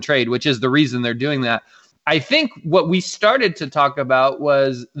cap and trade, which is the reason they're doing that. I think what we started to talk about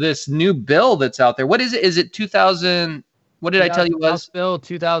was this new bill that's out there. What is it? Is it 2000? What did I tell you it was? House Bill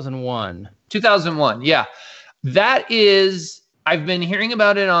 2001. 2001. Yeah, that is. I've been hearing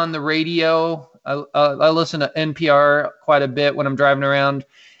about it on the radio. I listen to NPR quite a bit when I'm driving around,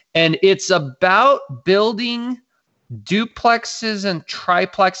 and it's about building duplexes and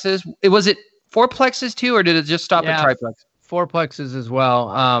triplexes. Was it fourplexes too, or did it just stop at triplex? Fourplexes as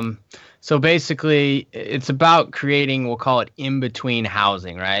well. So basically, it's about creating, we'll call it in-between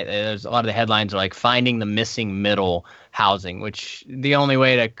housing, right? There's a lot of the headlines are like finding the missing middle housing, which the only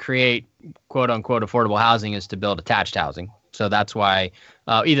way to create quote-unquote affordable housing is to build attached housing. So that's why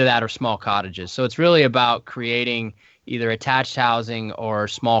either that or small cottages. So it's really about creating either attached housing or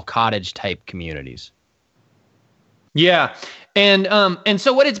small cottage type communities. Yeah. And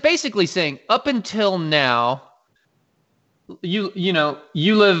so what it's basically saying, up until now, you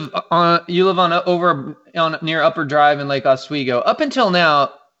live over near Upper Drive in Lake Oswego. Up until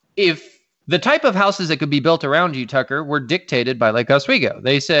now, if the type of houses that could be built around you, Tucker, were dictated by Lake Oswego.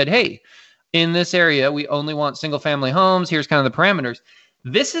 They said, hey, in this area, we only want single family homes. Here's kind of the parameters.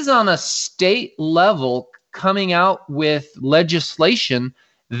 This is on a state level coming out with legislation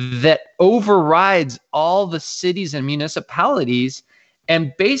that overrides all the cities and municipalities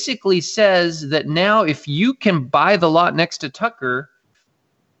and basically says that now if you can buy the lot next to Tucker,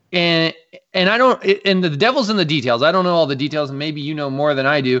 and the devil's in the details. I don't know all the details, and maybe you know more than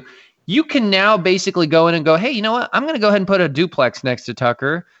I do. You can now basically go in and go, hey, you know what? I'm going to go ahead and put a duplex next to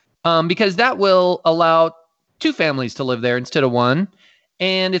Tucker because that will allow two families to live there instead of one.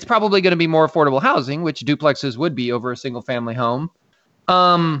 And it's probably going to be more affordable housing, which duplexes would be over a single family home.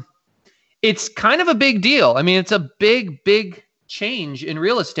 It's kind of a big deal. I mean, it's a big change in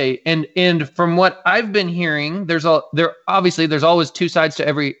real estate. And from what I've been hearing, there's always two sides to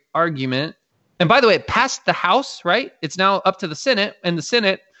every argument. And by the way, it passed the House, right? It's now up to the Senate, and the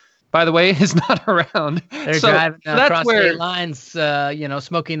Senate, by the way, is not around. They're driving across state lines,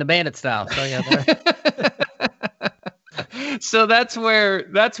 smoking the bandit style. So yeah. So that's where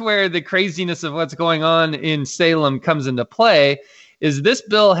the craziness of what's going on in Salem comes into play. Is this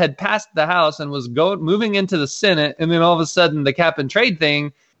bill had passed the House and was moving into the Senate, and then all of a sudden the cap and trade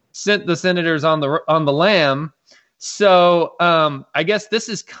thing sent the senators on the lam. So I guess this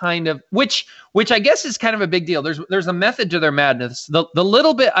is kind of which I guess is kind of a big deal. There's a method to their madness. The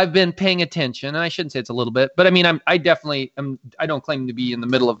little bit I've been paying attention, and I shouldn't say it's a little bit, but I mean I definitely am. I don't claim to be in the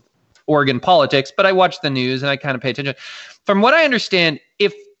middle of Oregon politics, but I watch the news and I kind of pay attention. From what I understand,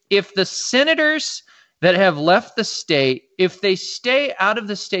 if the senators that have left the state, if they stay out of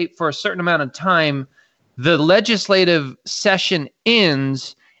the state for a certain amount of time, the legislative session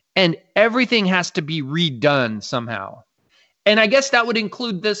ends and everything has to be redone somehow. And I guess that would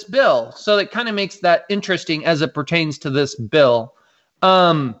include this bill. So it kind of makes that interesting as it pertains to this bill.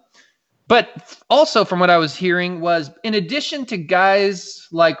 But also from what I was hearing was, in addition to guys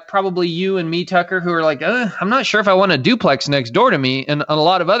like probably you and me, Tucker, who are like, I'm not sure if I want a duplex next door to me, and a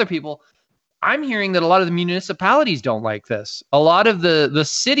lot of other people, I'm hearing that a lot of the municipalities don't like this. A lot of the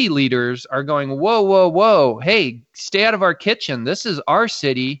city leaders are going, whoa, hey, stay out of our kitchen. This is our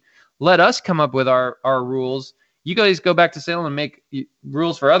city. Let us come up with our rules. You guys go back to Salem and make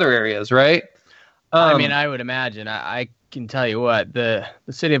rules for other areas, right? I mean, I would imagine. I can tell you what, the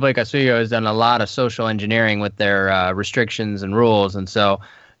city of Lake Oswego has done a lot of social engineering with their restrictions and rules. And so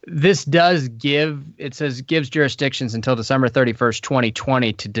this gives jurisdictions until December 31st,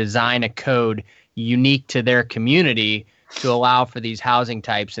 2020 to design a code unique to their community to allow for these housing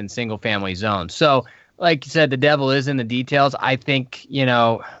types in single family zones. So like you said, the devil is in the details. I think,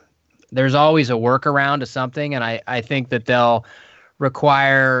 there's always a workaround to something. And I think that they'll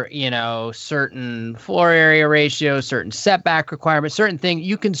require, certain floor area ratios, certain setback requirements, certain things.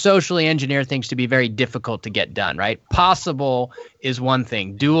 You can socially engineer things to be very difficult to get done, right? Possible is one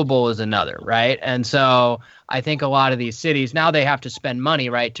thing, doable is another, right? And so I think a lot of these cities, now they have to spend money,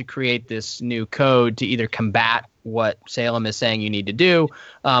 right, to create this new code to either combat what Salem is saying you need to do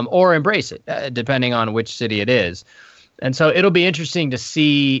or embrace it, depending on which city it is. And so it'll be interesting to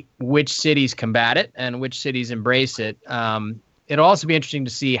see which cities combat it and which cities embrace it. It'll also be interesting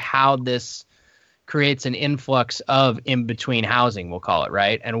to see how this creates an influx of in-between housing, we'll call it,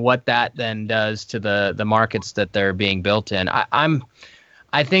 right? And what that then does to the markets that they're being built in.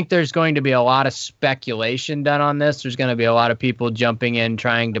 I think there's going to be a lot of speculation done on this. There's going to be a lot of people jumping in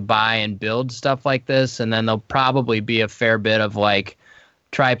trying to buy and build stuff like this. And then there'll probably be a fair bit of like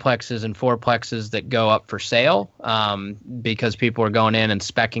triplexes and fourplexes that go up for sale because people are going in and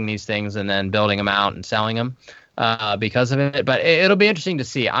speccing these things and then building them out and selling them because of it. But it'll be interesting to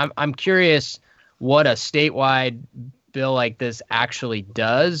see. I'm curious what a statewide bill like this actually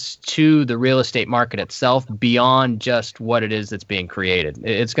does to the real estate market itself beyond just what it is that's being created.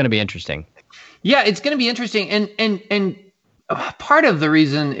 It's going to be interesting. Yeah, it's going to be interesting. And part of the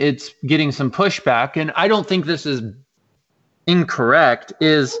reason it's getting some pushback, and I don't think this is incorrect,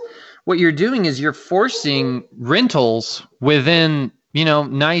 is what you're doing is you're forcing rentals within,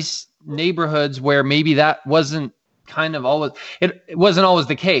 nice neighborhoods where maybe that wasn't kind of always, it wasn't always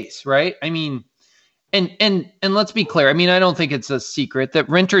the case, right? I mean, and let's be clear. I mean, I don't think it's a secret that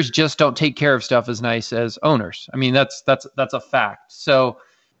renters just don't take care of stuff as nice as owners. I mean, that's a fact. So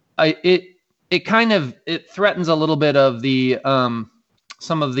it threatens a little bit of the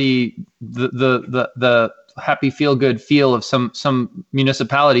some of the happy feel good feel of some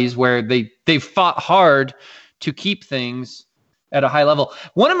municipalities where they've fought hard to keep things at a high level.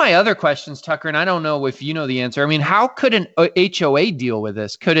 One of my other questions, Tucker, and I don't know if you know the answer. I mean, how could an HOA deal with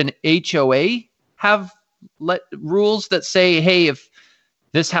this? Could an HOA have rules that say, hey, if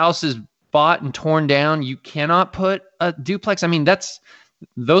this house is bought and torn down, you cannot put a duplex? I mean,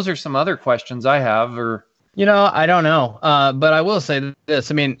 those are some other questions I have. Or I don't know, but I will say this.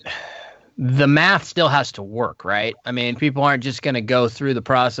 I mean, the math still has to work, right? I mean, people aren't just going to go through the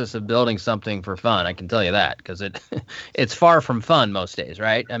process of building something for fun. I can tell you that, because it's far from fun most days,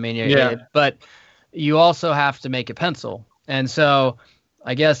 right? I mean, but you also have to make it pencil. And so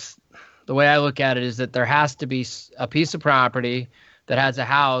I guess the way I look at it is that there has to be a piece of property that has a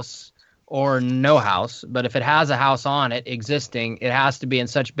house or no house. But if it has a house on it existing, it has to be in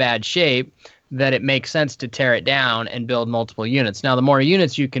such bad shape that it makes sense to tear it down and build multiple units. Now, the more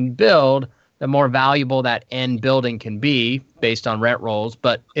units you can build, the more valuable that end building can be based on rent rolls,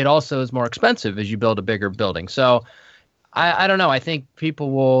 but it also is more expensive as you build a bigger building. So I don't know. I think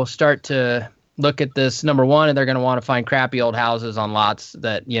people will start to look at this, number one, and they're going to want to find crappy old houses on lots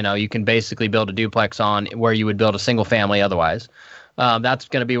that, you can basically build a duplex on where you would build a single family otherwise. That's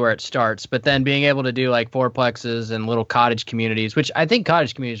going to be where it starts. But then being able to do like fourplexes and little cottage communities, which I think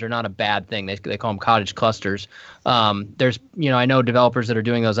cottage communities are not a bad thing. They call them cottage clusters. There's, I know developers that are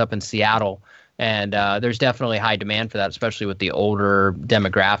doing those up in Seattle, and there's definitely high demand for that, especially with the older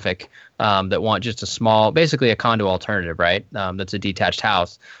demographic that want just a small, basically a condo alternative, right? That's a detached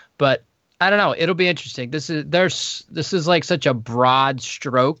house. But I don't know. It'll be interesting. This is like such a broad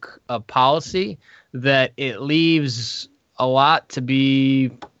stroke of policy that it leaves a lot to be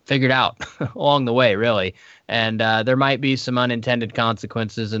figured out along the way, really. And there might be some unintended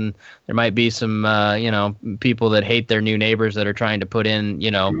consequences, and there might be some, people that hate their new neighbors that are trying to put in,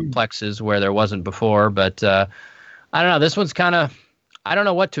 plexes where there wasn't before. But I don't know. This one's kind of, I don't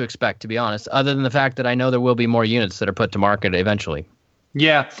know what to expect, to be honest, other than the fact that I know there will be more units that are put to market eventually.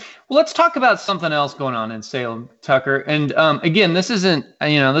 Yeah. Well, let's talk about something else going on in Salem, Tucker. And again, this isn't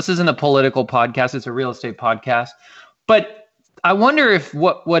a political podcast. It's a real estate podcast. But I wonder if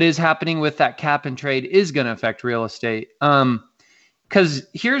what is happening with that cap and trade is going to affect real estate. Because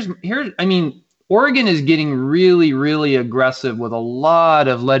Oregon is getting really, really aggressive with a lot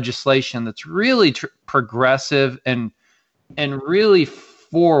of legislation that's really progressive and really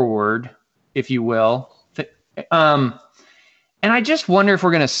forward, if you will. And I just wonder if we're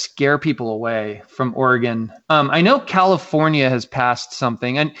going to scare people away from Oregon. I know California has passed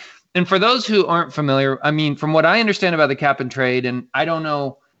something, and for those who aren't familiar, I mean, from what I understand about the cap and trade, and I don't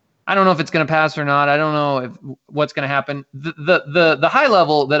know if it's going to pass or not. I don't know what's going to happen. The high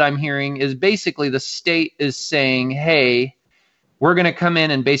level that I'm hearing is basically the state is saying, hey, we're going to come in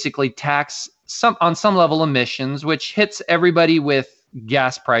and basically tax on some level emissions, which hits everybody with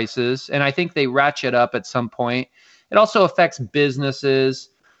gas prices, and I think they ratchet up at some point. It also affects businesses.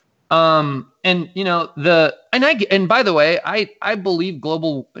 And by the way, I believe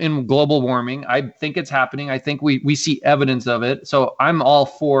global warming. I think it's happening. I think we see evidence of it. So I'm all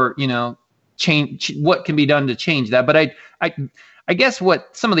for, change, what can be done to change that. But I guess what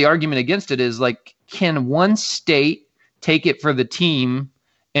some of the argument against it is, like, can one state take it for the team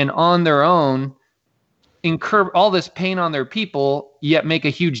and on their own incur all this pain on their people, yet make a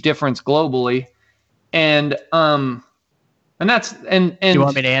huge difference globally? And And that's and You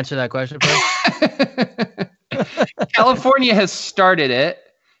want me to answer that question first? California has started it.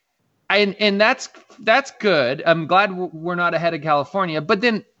 And that's good. I'm glad we're not ahead of California, but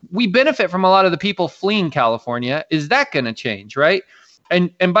then we benefit from a lot of the people fleeing California. Is that going to change, right?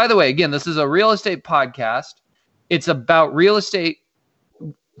 And by the way, again, this is a real estate podcast. It's about real estate.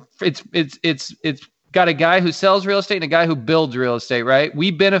 It's got a guy who sells real estate and a guy who builds real estate, right?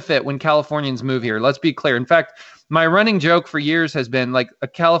 We benefit when Californians move here. Let's be clear. In fact, my running joke for years has been like a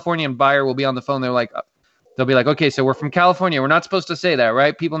Californian buyer will be on the phone. They'll be like, okay, so we're from California. We're not supposed to say that,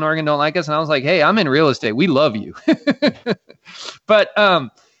 right? People in Oregon don't like us. And I was like, hey, I'm in real estate. We love you. But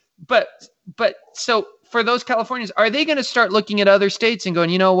so for those Californians, are they going to start looking at other states and going,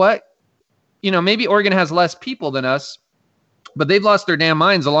 you know what? Maybe Oregon has less people than us, but they've lost their damn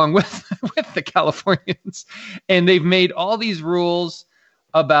minds along with the Californians. And they've made all these rules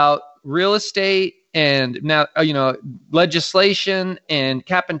about real estate and now, legislation and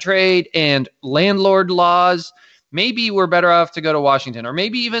cap and trade and landlord laws. Maybe we're better off to go to Washington, or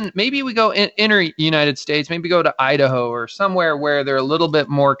maybe we go inner United States, maybe go to Idaho or somewhere where they're a little bit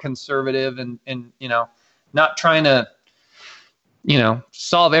more conservative and not trying to,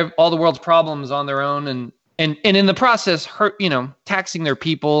 solve all the world's problems on their own. And in the process, hurt, taxing their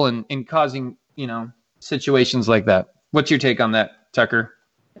people and causing, situations like that. What's your take on that, Tucker?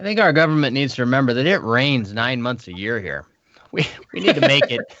 I think our government needs to remember that it rains 9 months a year here. We need to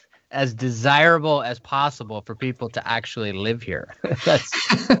make it as desirable as possible for people to actually live here. That's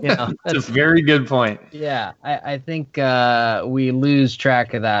a very good point. Yeah, I think we lose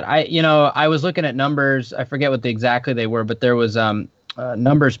track of that. I was looking at numbers. I forget what exactly they were, but there was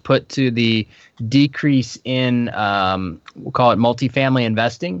numbers put to the decrease in we'll call it multifamily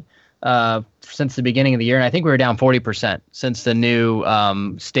investing since the beginning of the year, and I think we were down 40% since the new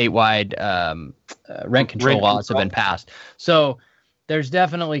statewide rent control laws have been passed. So there's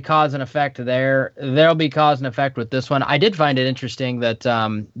definitely cause and effect there. There'll be cause and effect with this one. I did find it interesting that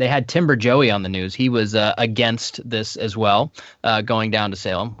they had Timber Joey on the news. He was against this as well, going down to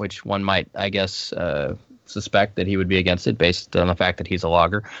Salem, which one might, I guess, suspect that he would be against it based on the fact that he's a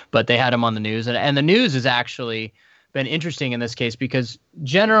logger. But they had him on the news, and the news has actually been interesting in this case because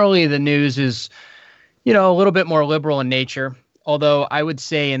generally the news is, a little bit more liberal in nature. Although I would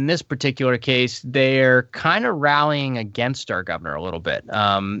say in this particular case, they're kind of rallying against our governor a little bit.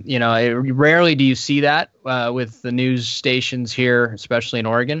 Rarely do you see that with the news stations here, especially in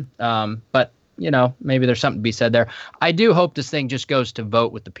Oregon. But maybe there's something to be said there. I do hope this thing just goes to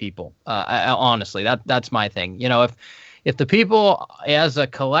vote with the people. Honestly, that's my thing. If the people as a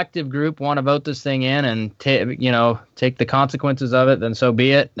collective group want to vote this thing in and take the consequences of it, then so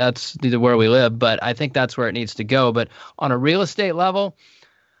be it. That's where we live. But I think that's where it needs to go. But on a real estate level,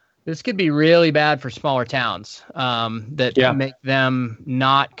 this could be really bad for smaller towns that make them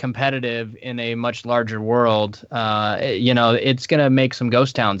not competitive in a much larger world. It's going to make some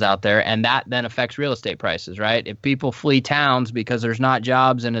ghost towns out there, and that then affects real estate prices, right? If people flee towns because there's not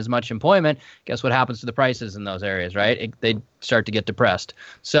jobs and as much employment, guess what happens to the prices in those areas, right? They start to get depressed.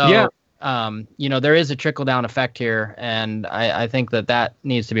 So, there is a trickle-down effect here, and I think that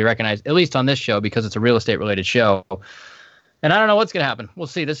needs to be recognized, at least on this show, because it's a real estate-related show. And I don't know what's going to happen. We'll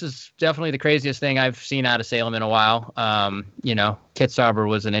see. This is definitely the craziest thing I've seen out of Salem in a while. Kitzhaber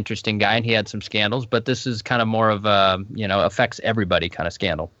was an interesting guy, and he had some scandals. But this is kind of more of a, affects everybody kind of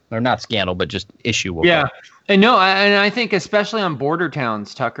scandal. Or not scandal, but just issue. Yeah. And I think especially on border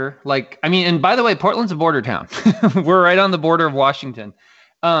towns, Tucker. And by the way, Portland's a border town. We're right on the border of Washington.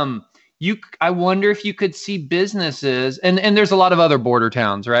 I wonder if you could see businesses, and there's a lot of other border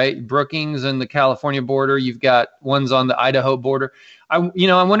towns, right? Brookings and the California border. You've got ones on the Idaho border. I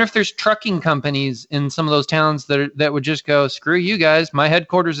wonder if there's trucking companies in some of those towns that would just go, screw you guys. My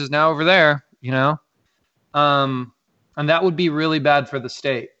headquarters is now over there, and that would be really bad for the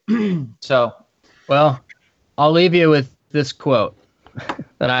state. So, well, I'll leave you with this quote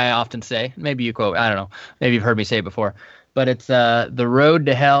that I often say. Maybe you quote, I don't know. Maybe you've heard me say it before. But it's the road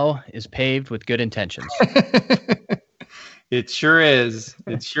to hell is paved with good intentions. It sure is.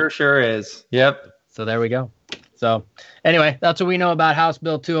 It sure is. Yep. So there we go. So anyway, that's what we know about House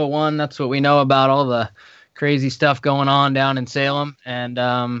Bill 201. That's what we know about all the crazy stuff going on down in Salem. And,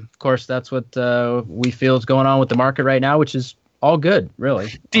 of course, that's what we feel is going on with the market right now, which is all good,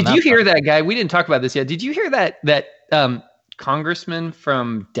 really. Did you hear that guy? We didn't talk about this yet. Did you hear that congressman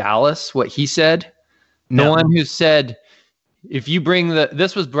from Dallas, what he said? The one who said, if you bring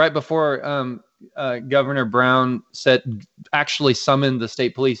this was right before Governor Brown actually summoned the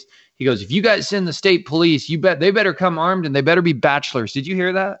state police. He goes, if you guys send the state police, they better come armed and they better be bachelors. Did you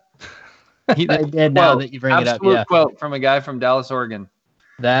hear that? I did now that you bring it up. Absolute Yeah. quote from a guy from Dallas, Oregon.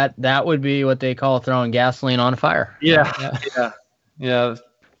 That would be what they call throwing gasoline on a fire. Yeah.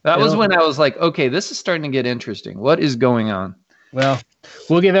 That was when I was like, okay, this is starting to get interesting. What is going on? Well,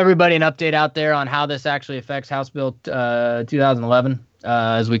 we'll give everybody an update out there on how this actually affects House Bill 2011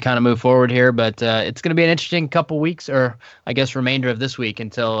 as we kind of move forward here. But it's going to be an interesting couple weeks, or I guess remainder of this week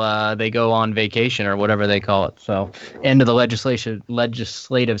until they go on vacation or whatever they call it. So end of the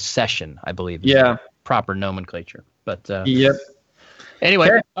legislative session, I believe. Yeah. Proper nomenclature. But yep. Anyway,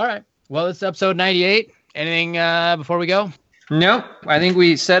 Okay. All right. Well, it's episode 98. Anything before we go? Nope. I think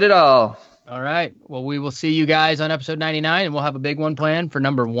we said it all. All right. Well, we will see you guys on episode 99, and we'll have a big one planned for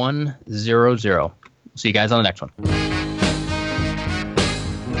number 100. See you guys on the next one.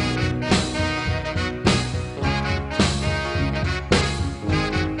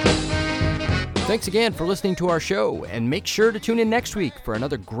 Thanks again for listening to our show, and make sure to tune in next week for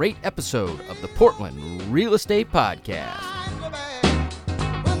another great episode of the Portland Real Estate Podcast.